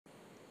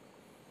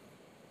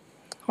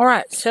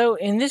Alright, so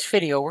in this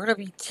video we're going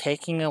to be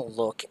taking a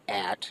look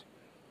at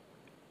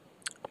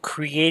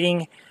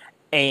creating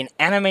an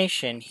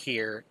animation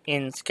here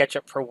in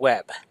SketchUp for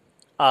Web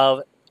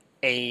of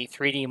a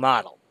 3D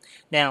model.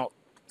 Now,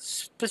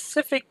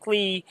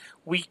 specifically,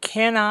 we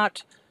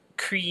cannot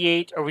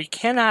create or we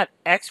cannot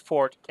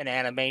export an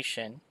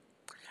animation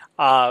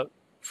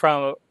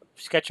from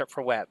SketchUp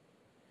for Web,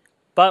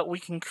 but we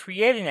can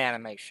create an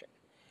animation.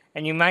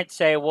 And you might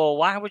say, well,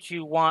 why would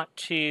you want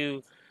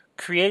to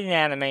create an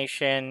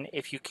animation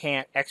if you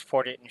can't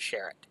export it and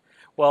share it?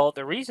 Well,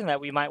 the reason that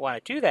we might want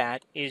to do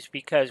that is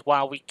because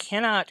while we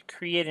cannot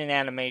create an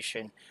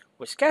animation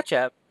with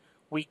SketchUp,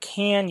 we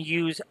can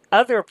use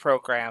other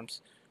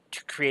programs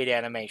to create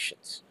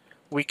animations.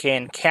 We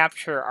can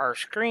capture our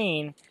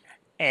screen,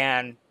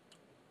 and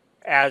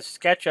as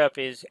SketchUp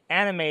is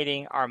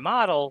animating our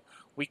model,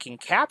 we can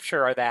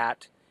capture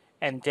that,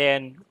 and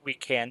then we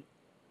can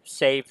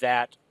save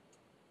that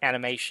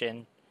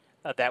animation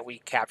that we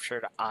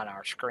captured on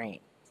our screen.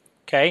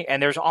 Okay,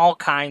 and there's all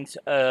kinds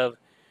of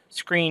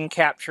screen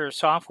capture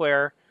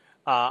software.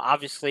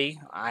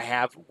 Obviously, I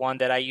have one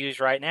that I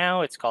use right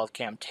now. It's called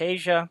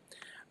Camtasia.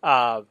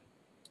 I've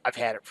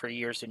had it for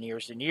years and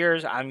years and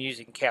years. I'm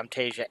using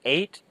Camtasia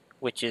 8,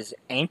 which is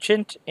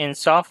ancient in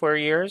software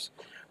years.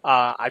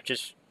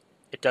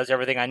 It does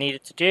everything I need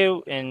it to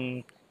do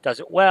and does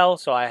it well,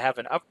 so I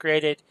haven't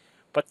upgraded.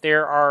 But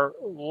there are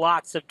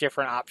lots of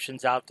different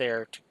options out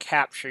there to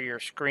capture your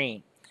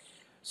screen.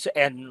 So,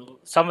 and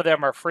some of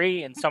them are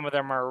free and some of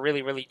them are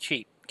really, really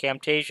cheap.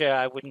 Camtasia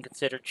I wouldn't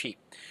consider cheap,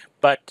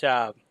 but it's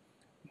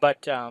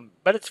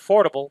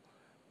affordable,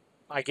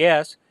 I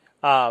guess.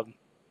 But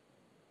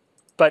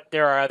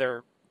there are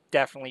other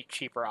definitely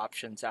cheaper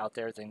options out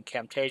there than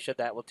Camtasia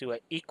that will do an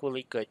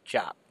equally good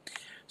job.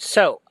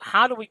 So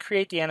how do we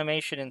create the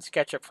animation in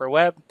SketchUp for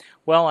Web?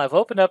 Well, I've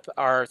opened up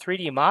our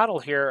 3D model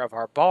here of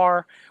our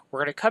bar. We're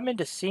going to come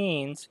into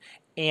scenes,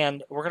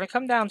 and we're going to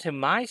come down to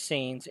my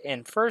scenes,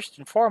 and first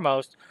and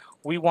foremost,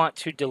 we want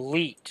to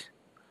delete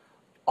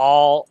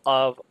all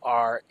of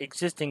our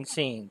existing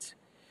scenes.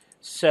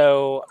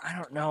 So I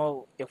don't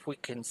know if we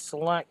can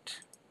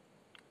select,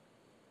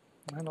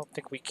 I don't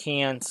think we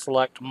can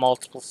select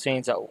multiple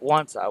scenes at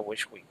once. I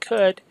wish we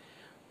could,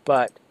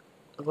 but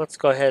let's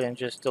go ahead and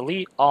just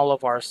delete all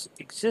of our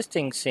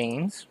existing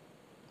scenes.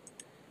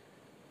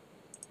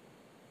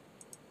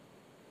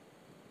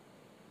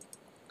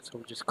 So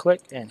we just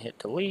click and hit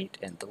delete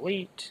and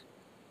delete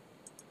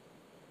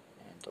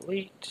and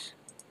delete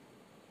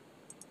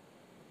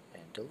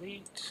and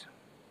delete.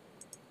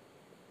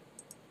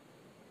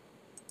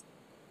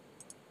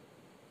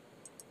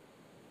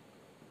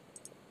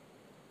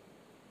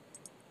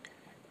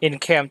 In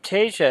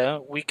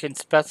Camtasia, we can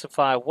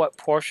specify what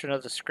portion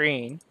of the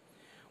screen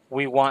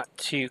we want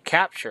to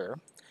capture,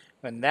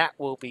 and that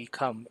will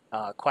become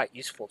quite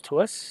useful to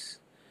us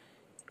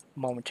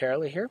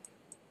momentarily here.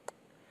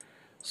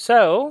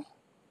 So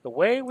the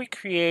way we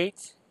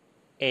create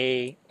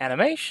a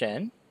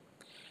animation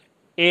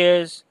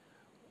is,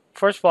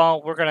 first of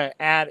all, we're going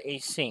to add a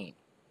scene.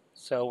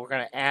 So we're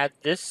going to add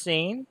this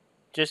scene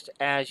just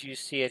as you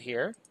see it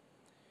here,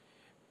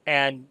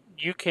 and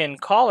you can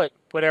call it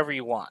whatever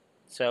you want.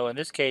 So in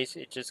this case,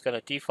 it's just going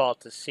to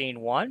default to scene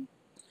 1,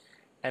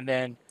 and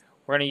then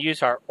we're going to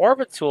use our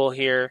orbit tool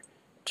here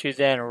to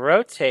then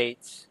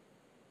rotate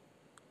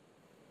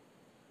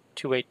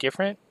to a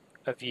different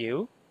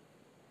view,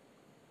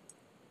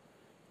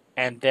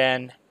 and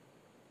then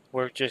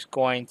we're just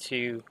going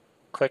to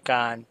click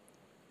on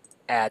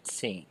add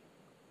scene,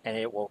 and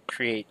it will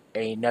create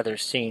another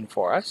scene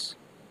for us.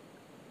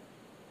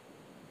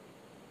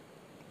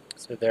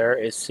 So there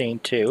is scene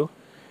 2,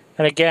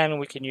 and again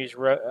we can use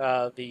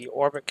the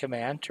orbit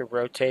command to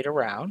rotate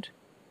around.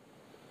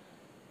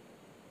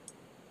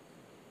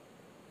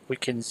 We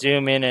can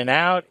zoom in and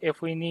out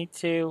if we need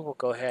to. We'll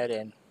go ahead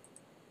and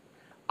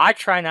I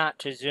try not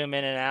to zoom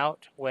in and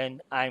out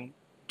when I'm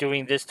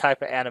doing this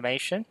type of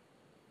animation.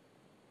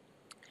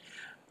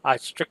 I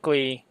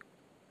strictly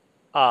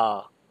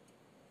will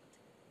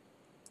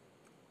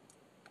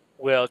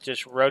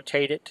just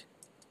rotate it.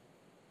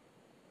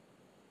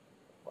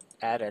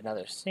 Add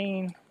another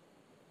scene.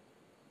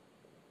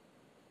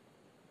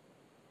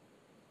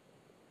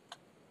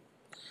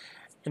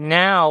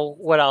 Now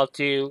what I'll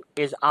do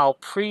is I'll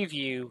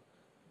preview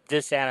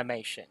this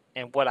animation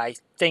and what I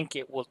think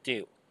it will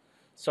do.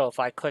 So if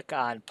I click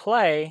on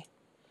play,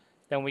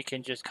 then we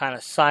can just kind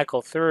of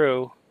cycle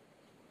through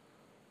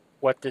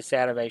what this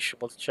animation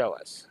will show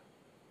us.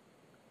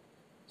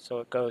 So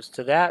it goes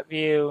to that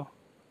view,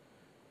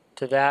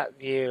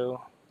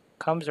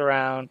 comes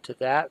around to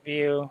that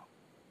view,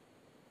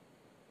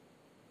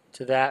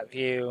 to that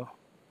view,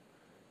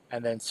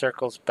 and then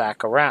circles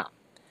back around.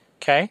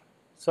 Okay,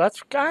 so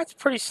that's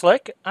pretty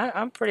slick.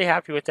 I'm pretty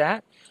happy with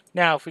that.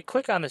 Now if we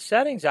click on the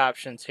settings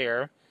options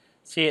here,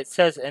 see it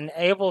says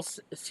enable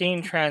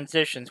scene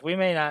transitions. We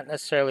may not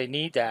necessarily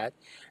need that.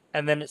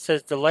 And then it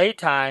says delay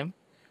time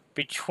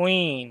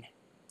between,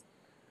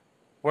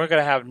 we're going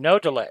to have no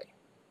delay,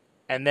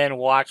 and then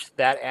watch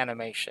that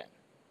animation.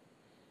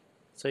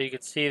 So you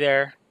can see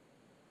there,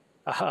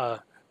 Uh,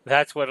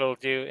 that's what it'll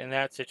do in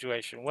that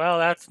situation. Well,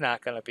 that's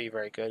not going to be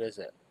very good, is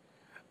it?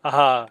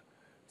 Uh,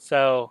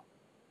 so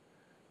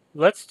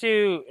let's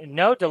do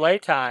no delay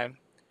time,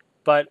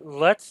 but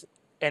let's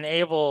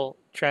enable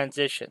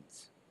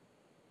transitions.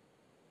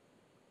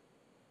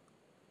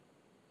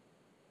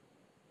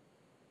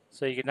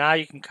 So now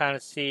you can kind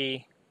of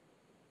see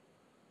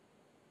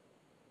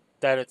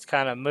that it's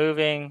kind of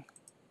moving.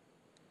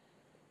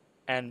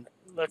 And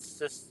let's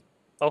just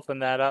open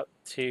that up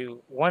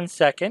to 1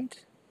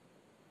 second.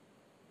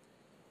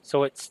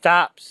 So it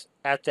stops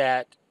at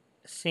that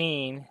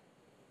scene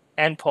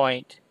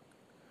endpoint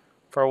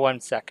for 1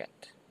 second.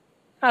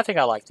 I think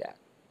I like that.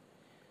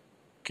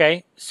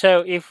 Okay,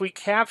 so if we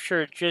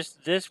capture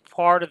just this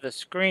part of the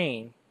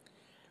screen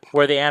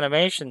where the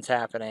animation's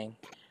happening,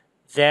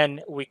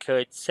 then we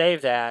could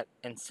save that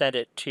and send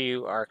it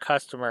to our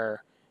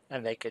customer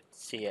and they could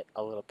see it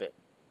a little bit,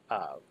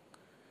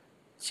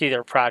 see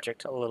their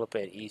project a little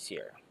bit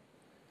easier.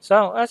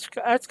 So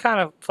that's kind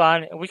of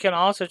fun. We can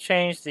also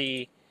change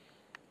the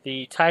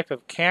type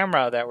of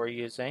camera that we're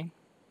using,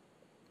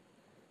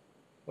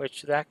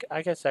 which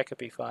I guess that could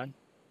be fun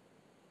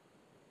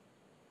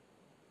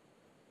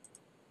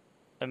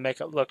and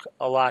make it look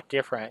a lot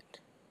different.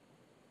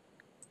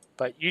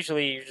 But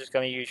usually you're just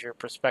going to use your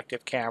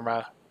perspective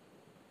camera,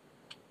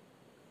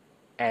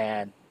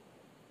 and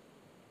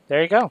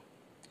there you go.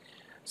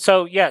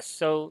 So yes,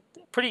 so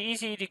pretty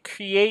easy to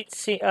create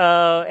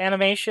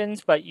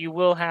animations, but you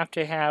will have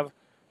to have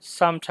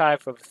some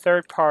type of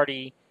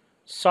third-party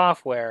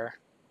software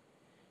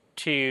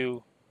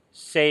to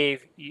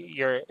save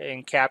your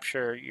and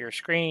capture your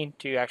screen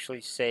to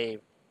actually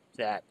save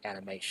that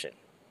animation.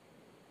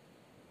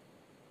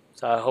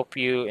 So I hope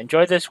you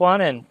enjoyed this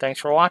one, and thanks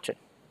for watching.